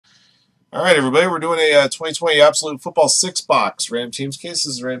All right, everybody, we're doing a 2020 Absolute Football 6-box. Random Teams Case. This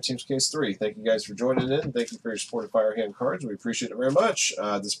is Random Teams Case 3. Thank you guys for joining in. Thank you for your support of Firehand Cards. We appreciate it very much.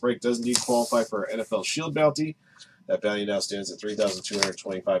 This break does indeed qualify for our NFL Shield bounty. That bounty now stands at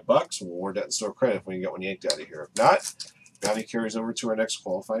 $3,225. We'll award that in store credit if we can get one yanked out of here. If not, bounty carries over to our next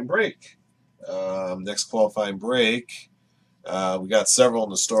qualifying break. Next qualifying break, we got several in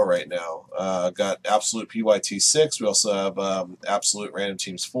the store right now. Got Absolute PYT 6. We also have Absolute Random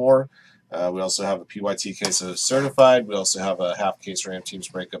Teams 4. We also have a PYT case of certified. We also have a half case Random Teams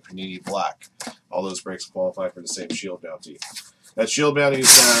breakup Panini Black. All those breaks qualify for the same Shield bounty. That Shield bounty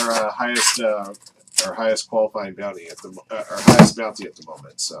is our highest qualifying bounty at the our highest bounty at the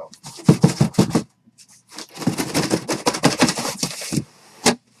moment. So.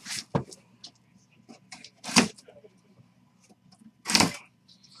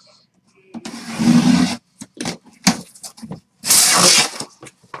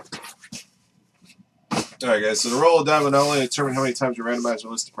 Alright guys, so the roll of die will not only determine how many times you randomize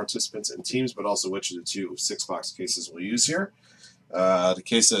your list of participants and teams, but also which of the two 6-box cases we'll use here. The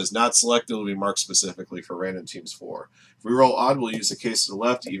case that is not selected will be marked specifically for Random Teams 4. If we roll odd, we'll use the case to the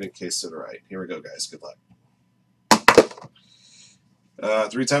left, even case to the right. Here we go, guys. Good luck.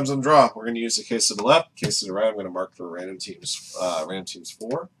 3 times on the draw, we're going to use the case to the left. Case to the right, I'm going to mark for Random Teams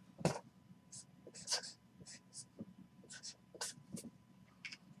 4.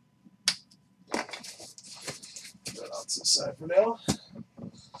 That off to the side for now.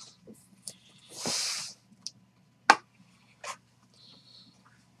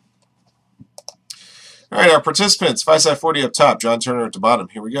 All right, our participants, 5-side-40 up top, John Turner at the bottom.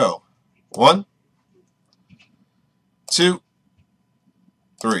 Here we go. 1, 2,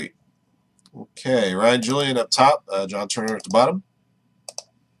 3. Okay, Ryan Julian up top, John Turner at the bottom.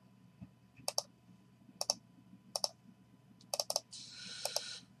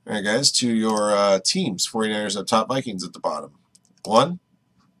 All right, guys, to your teams, 49ers up top, Vikings at the bottom. 1,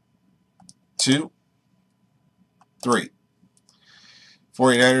 2, 3.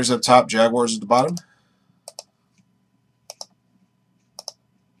 49ers up top, Jaguars at the bottom.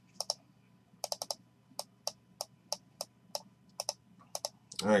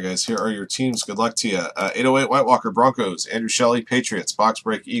 All right, guys, here are your teams. Good luck to you. 808 White Walker, Broncos. Andrew Shelley, Patriots. Box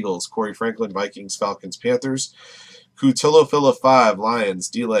Break, Eagles. Corey Franklin, Vikings, Falcons, Panthers. Cutillo Phila 5, Lions.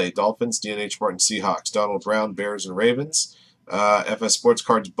 Delay, Dolphins. DNH Martin, Seahawks. Donald Brown, Bears and Ravens. FS Sports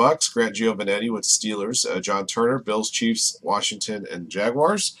Cards, Bucks. Grant Giovanetti with Steelers. John Turner, Bills, Chiefs, Washington, and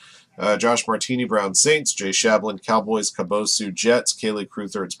Jaguars. Josh Martini, Brown Saints. Jay Shablin, Cowboys. Kabosu, Jets. Kaylee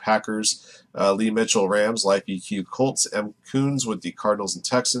Cruther's, Packers. Lee Mitchell, Rams. Life EQ, Colts. M. Coons with the Cardinals and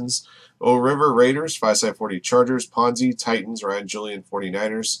Texans. O. River, Raiders. 5-side-40 Chargers. Ponzi, Titans. Ryan Julian,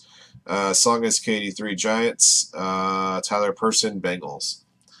 49ers. Song SK83, Giants. Tyler Person, Bengals.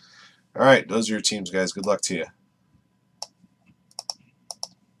 All right, those are your teams, guys. Good luck to you.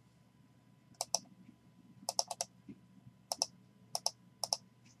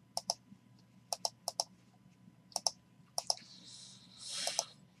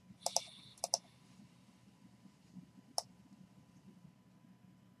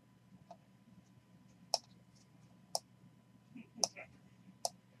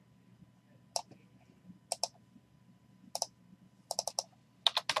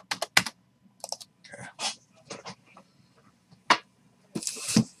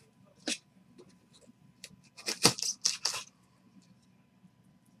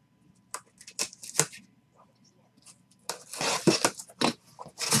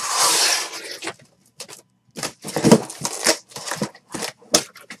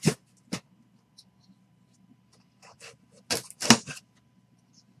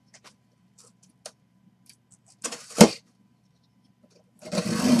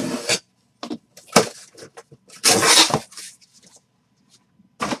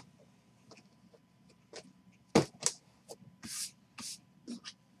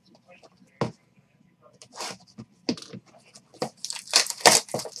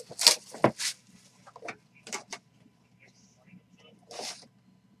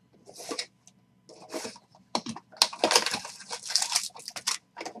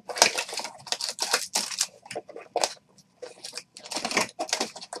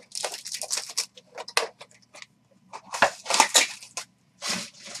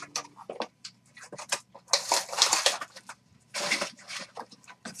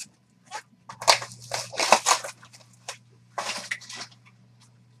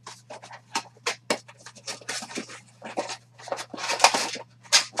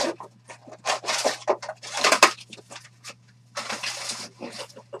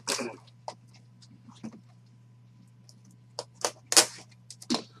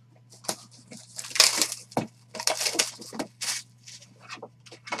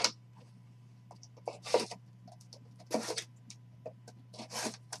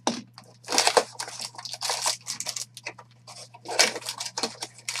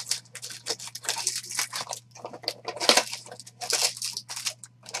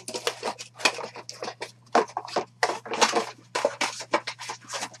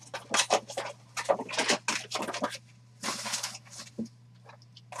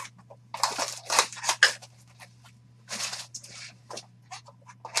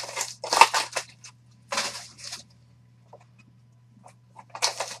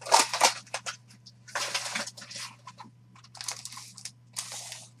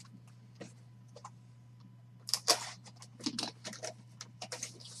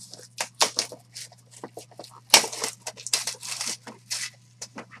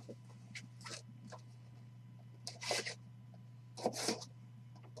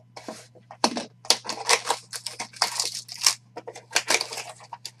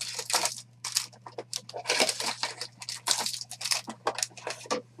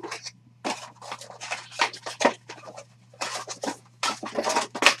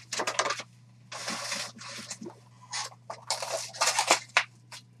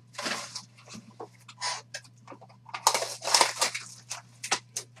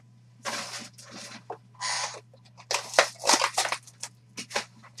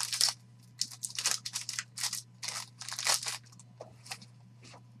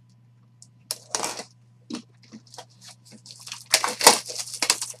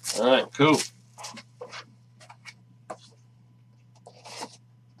 Cool.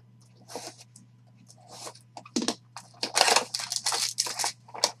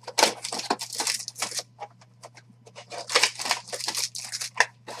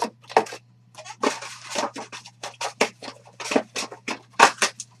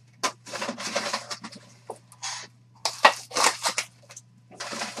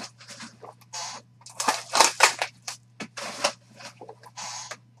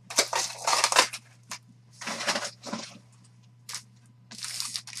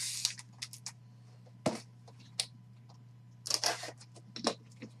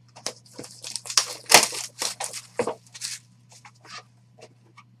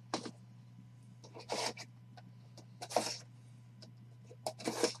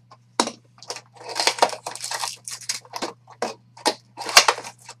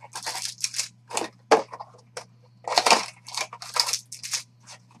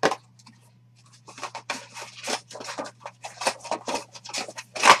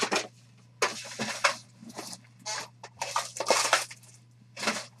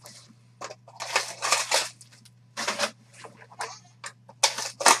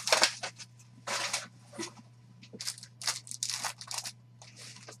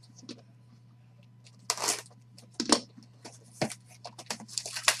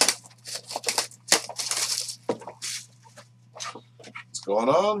 What's going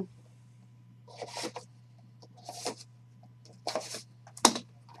on?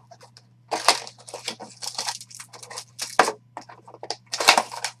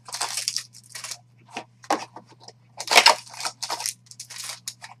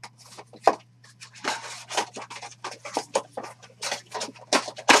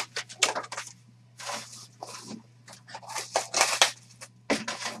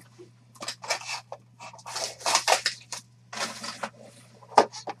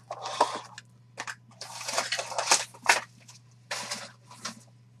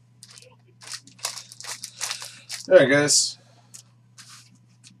 All right, guys.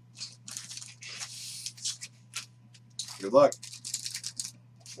 Good luck.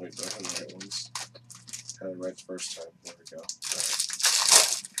 Wait, do I have the right ones? Had it right the first time. There we go.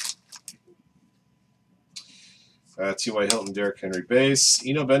 All right. T.Y. Hilton, Derrick Henry base.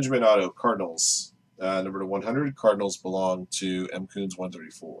 Eno Benjamin auto, Cardinals. Number to 100. Cardinals belong to M. Coons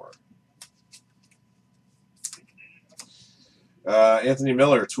 134. Anthony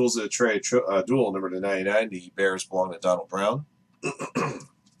Miller, Tools of the Trade, dual, number to 99. The Bears belong to Donald Brown.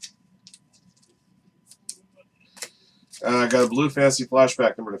 Got a blue fantasy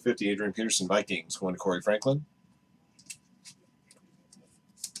flashback, number to 50. Adrian Peterson, Vikings, going to Corey Franklin.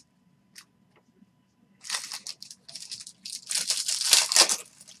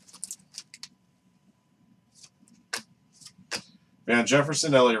 Van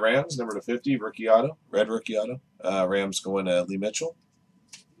Jefferson, LA Rams, number to 50. Rookie auto, red rookie auto. Rams going to Lee Mitchell.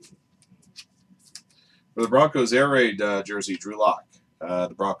 For the Broncos, Air Raid jersey, Drew Lock.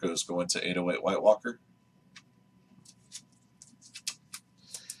 The Broncos going to 808 White Walker.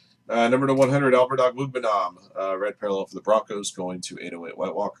 Number to 100, Albert Ogbunam, red parallel for the Broncos, going to 808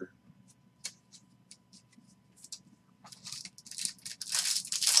 White Walker.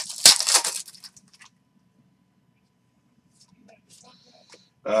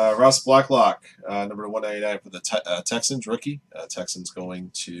 Ross Blacklock, number to 199 for the Texans, rookie. Texans going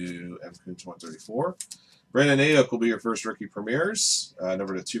to M. Coons 134. Brandon Ayuk will be your first rookie premieres,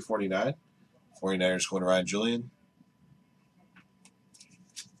 number to 249. 49ers going to Ryan Julian.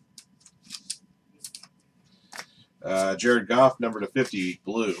 Jared Goff, number to 50,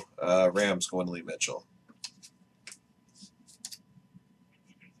 blue. Rams going to Lee Mitchell.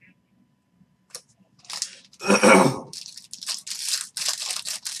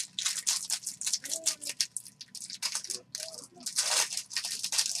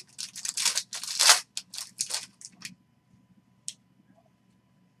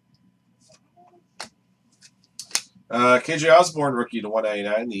 KJ Osborne, rookie to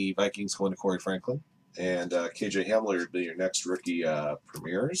 199. The Vikings going to Corey Franklin. And KJ Hamler will be your next rookie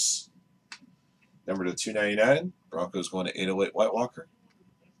premieres. Number to 299. Broncos going to 808 White Walker.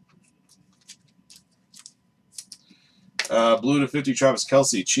 Blue to 50, Travis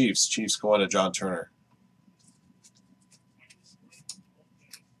Kelce, Chiefs. Chiefs going to John Turner.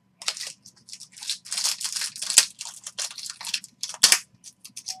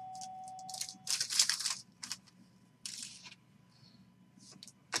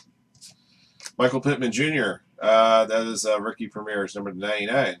 Michael Pittman Jr., that is rookie premieres, number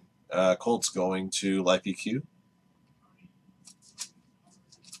 99. Colts going to Life EQ.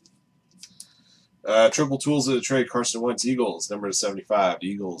 Triple tools of the trade, Carson Wentz, Eagles, number to 75. The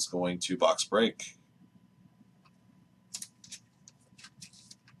Eagles going to box break.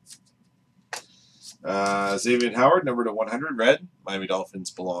 Xavier Howard, number to 100, red. Miami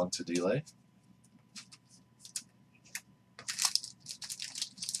Dolphins belong to Delay.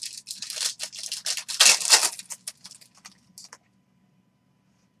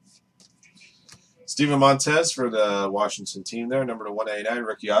 Steven Montez for the Washington team there, number to 189,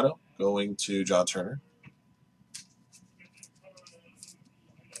 rookie auto, going to John Turner.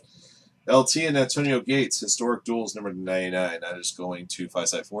 LT and Antonio Gates, historic duels, number to 99. That is going to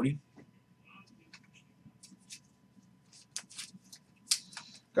 5-side-40.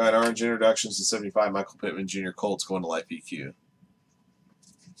 Got orange introductions to 75, Michael Pittman Jr. Colts going to Life EQ.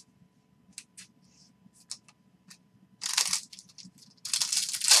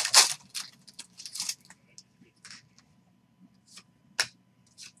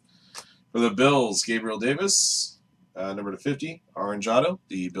 For the Bills, Gabriel Davis, number to 50, orange auto.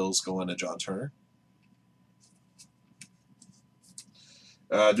 The Bills going to John Turner.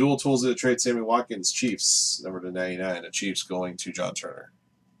 Dual tools of the trade, Sammy Watkins, Chiefs, number to 99. The Chiefs going to John Turner.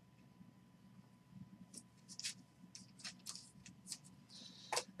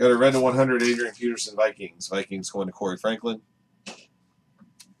 Got a red to 100, Adrian Peterson, Vikings. Vikings going to Corey Franklin.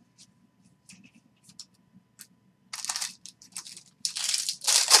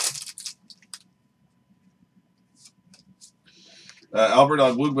 Albert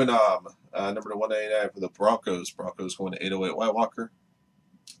Ogbunam, number to 199 for the Broncos. Broncos going to 808, White Walker.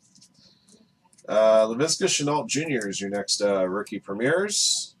 Laviska Shenault Jr. is your next rookie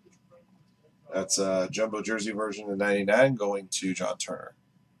premieres. That's a jumbo jersey version of 99 going to John Turner.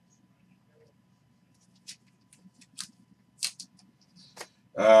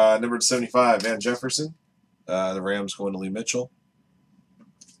 Number 75, Van Jefferson. The Rams going to Lee Mitchell.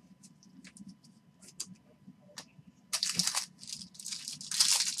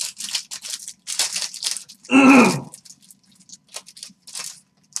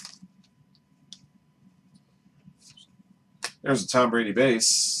 There's a Tom Brady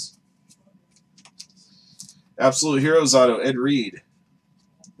base. Absolute Heroes auto, Ed Reed.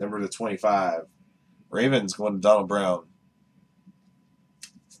 Number to 25. Ravens going to Donald Brown.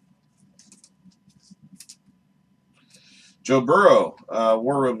 Joe Burrow,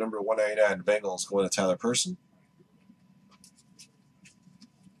 War Room number 199. Bengals going to Tyler Person.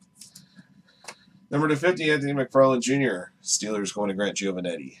 Number to 50, Anthony McFarland Jr. Steelers going to Grant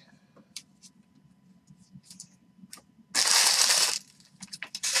Giovanetti.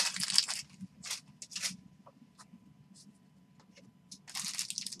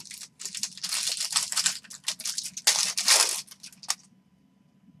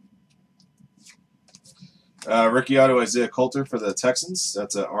 Rookie auto Isaiah Coulter for the Texans.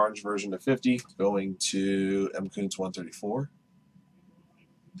 That's an orange version of 50 going to M. Kuntz 134.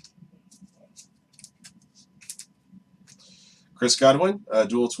 Chris Godwin,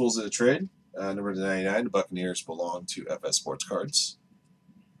 dual tools of the trade. Number 99, the Buccaneers belong to FS Sports Cards.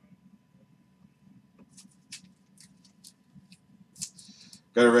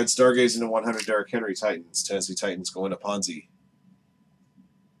 Got a red Stargazing to 100, Derrick Henry Titans. Tennessee Titans going to Ponzi.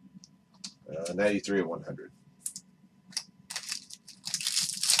 93 of 100.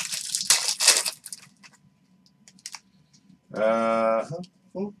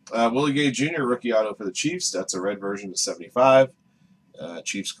 Willie Gay Jr. rookie auto for the Chiefs. That's a red version of 75.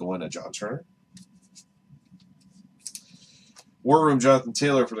 Chiefs going to John Turner. War Room Jonathan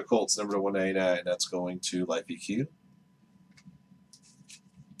Taylor for the Colts, number 199. That's going to Life EQ.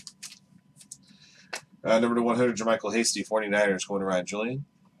 Number 100, Jermichael Hasty, 49ers going to Ryan Julian.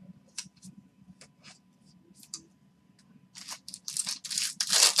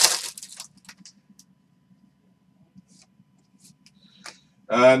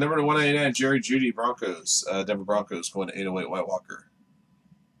 Number 199, Jerry Jeudy, Broncos. Denver Broncos going to 808, White Walker.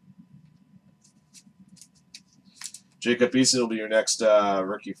 Jacob Eason will be your next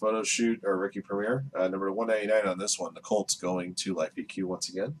rookie photo shoot or rookie premiere. Number 199 on this one. The Colts going to Life EQ once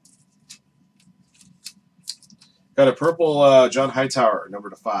again. Got a purple John Hightower,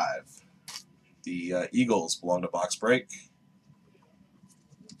 number 5. The Eagles belong to box break.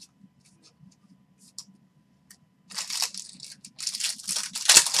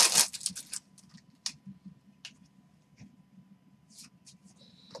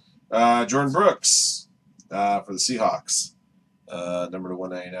 Jordan Brooks for the Seahawks, number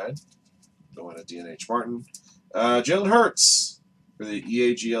 199, going to DNH Martin. Jalen Hurts for the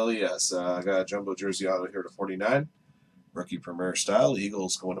EAGLES. I got a jumbo jersey auto here to 49. Rookie Premier style.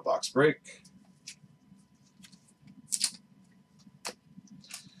 Eagles going to box break.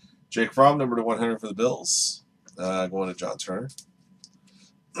 Jake Fromm, number to 100 for the Bills. Going to John Turner.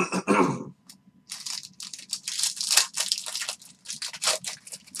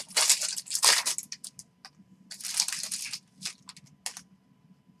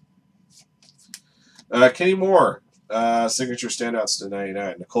 Kenny Moore, signature standouts to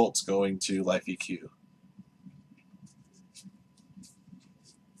 99. The Colts going to Life EQ.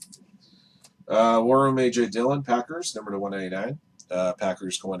 War Room A.J. Dillon, Packers, number to 199.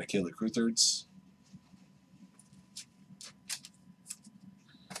 Packers going to Kayla Cruthards.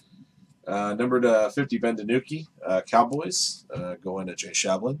 Number to 50, Ben DiNucci, Cowboys, going to Jay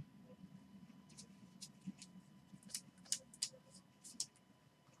Shablin.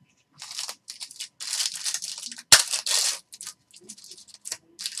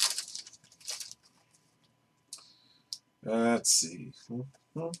 Let's see.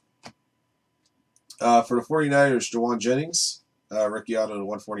 For the 49ers, Jawan Jennings, rookie auto to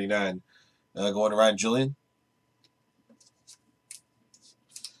 149, going to Ryan Julian.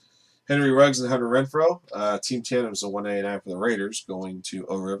 Henry Ruggs and Hunter Renfrow, team tandems to 199 for the Raiders, going to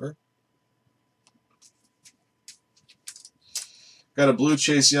O River. Got a blue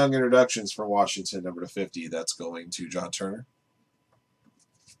Chase Young introductions for Washington, number to 50. That's going to John Turner.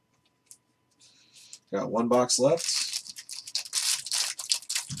 Got one box left.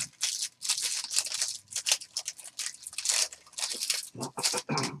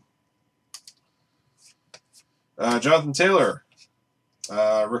 Jonathan Taylor,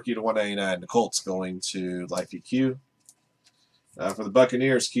 rookie to 199. The Colts going to Life EQ. For the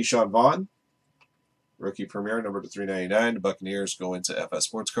Buccaneers, Keyshawn Vaughn, rookie premier, number to 399. The Buccaneers going to FS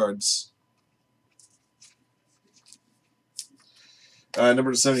Sports Cards.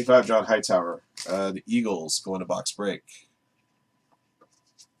 Number to 75, John Hightower. The Eagles going to Box Break.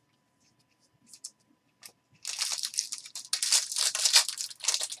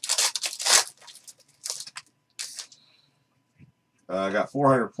 I got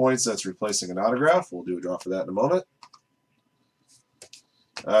 400 points. That's replacing an autograph. We'll do a draw for that in a moment.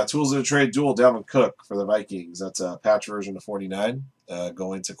 Tools of the Trade dual, Dalvin Cook for the Vikings. That's a patch version of 49,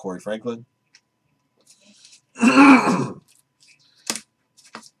 going to Corey Franklin. I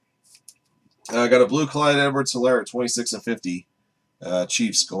got a blue Clyde Edwards-Helaire, 26 of 50.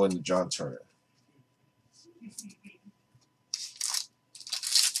 Chiefs going to John Turner.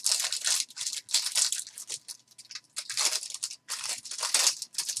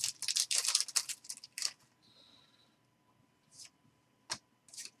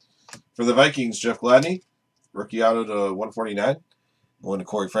 For the Vikings, Jeff Gladney, rookie auto to 149, going to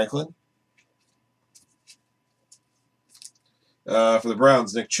Corey Franklin. For the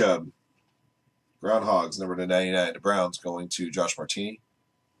Browns, Nick Chubb, Groundhogs, number to 99. The Browns going to Josh Martini.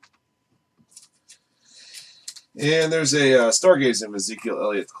 And there's a Stargazing of Ezekiel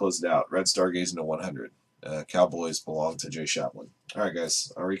Elliott to close it out. Red Stargazing to 100. Cowboys belong to Jay Shablin. All right,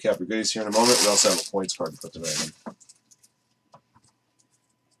 guys. I'll recap your goodies here in a moment. We also have a points card to put them in.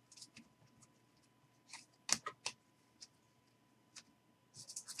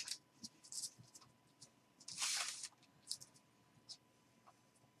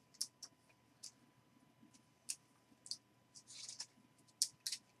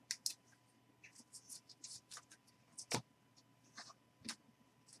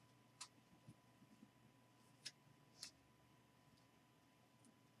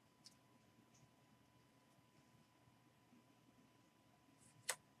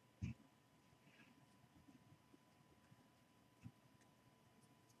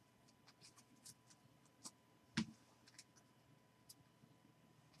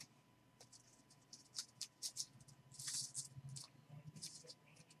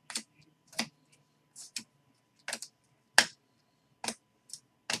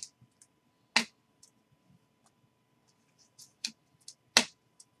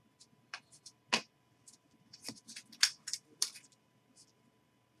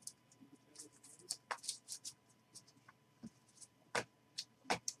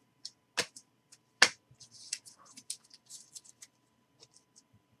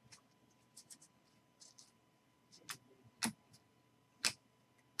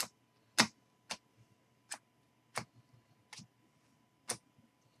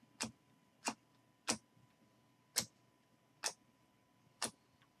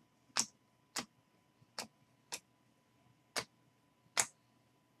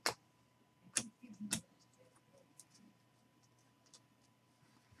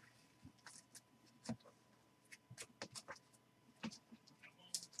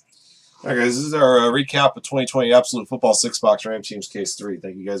 All right, guys, this is our recap of 2020 Absolute Football 6-box Ram Teams Case 3.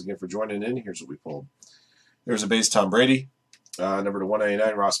 Thank you guys again for joining in. Here's what we pulled. There's a base Tom Brady, Number to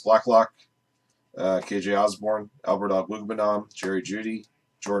 199, Ross Blacklock. KJ Osborne, Albert Ogbugbanam, Jerry Jeudy,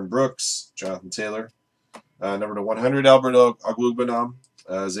 Jordan Brooks, Jonathan Taylor. Number to 100, Albert Ogbugbanam,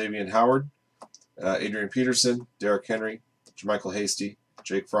 Xavier Howard, Adrian Peterson, Derrick Henry, Jermichael Hasty,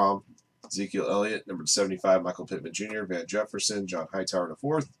 Jake Fromm, Ezekiel Elliott. Number to 75, Michael Pittman Jr., Van Jefferson, John Hightower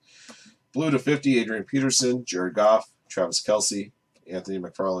IV. Blue to 50, Adrian Peterson, Jared Goff, Travis Kelce, Anthony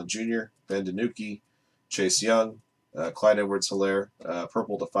McFarland Jr., Ben DiNucci, Chase Young, Clyde Edwards-Helaire.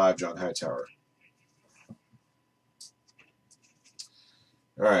 Purple to 5, John Hightower.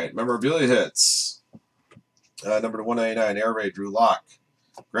 All right, memorabilia hits. Number to 199, Air Raid, Drew Lock.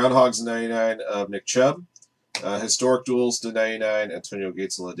 Groundhogs to 99 of Nick Chubb. Historic duels to 99, Antonio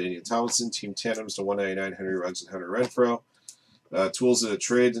Gates and LaDainian Tomlinson. Team tandems to 199, Henry Ruggs and Hunter Renfrow. Tools of the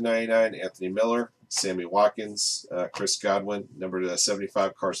trade to 99, Anthony Miller, Sammy Watkins, Chris Godwin. Number to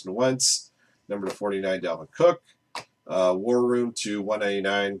 75, Carson Wentz. Number to 49, Dalvin Cook. War Room to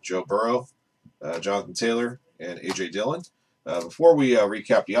 199, Joe Burrow, Jonathan Taylor, and A.J. Dillon. Before we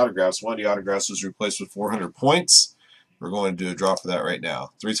recap the autographs, one of the autographs was replaced with 400 points. We're going to do a draw for that right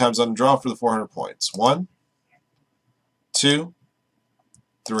now. 3 times on the draw for the 400 points. 1, 2,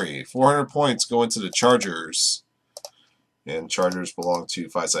 3. 400 points go into the Chargers. And Chargers belong to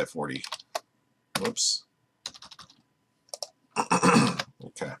Fireside 40. Whoops.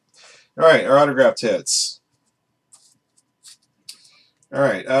 Okay. All right, our autographed hits. All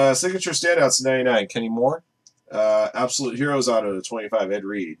right, signature standouts 99, Kenny Moore. Absolute Heroes auto to 25, Ed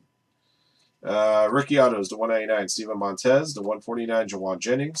Reed. Rookie autos to 199, Steven Montez. To 149, Jawan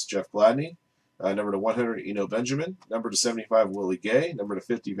Jennings, Jeff Gladney. Number to 100, Eno Benjamin. Number to 75, Willie Gay. Number to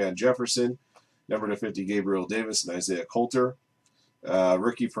 50, Van Jefferson. Number to 50, Gabriel Davis and Isaiah Coulter.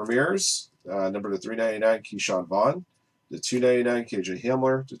 Rookie premieres. Number to 399, Keyshawn Vaughn. To 299, KJ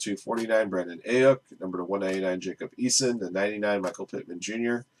Hamler. To 249, Brandon Ayuk. Number to 199, Jacob Eason. To 99, Michael Pittman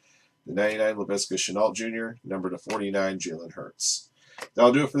Jr. To 99, Laviska Shenault Jr. Number to 49, Jalen Hurts.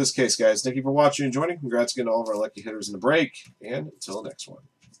 That'll do it for this case, guys. Thank you for watching and joining. Congrats again to all of our lucky hitters in the break. And until the next one.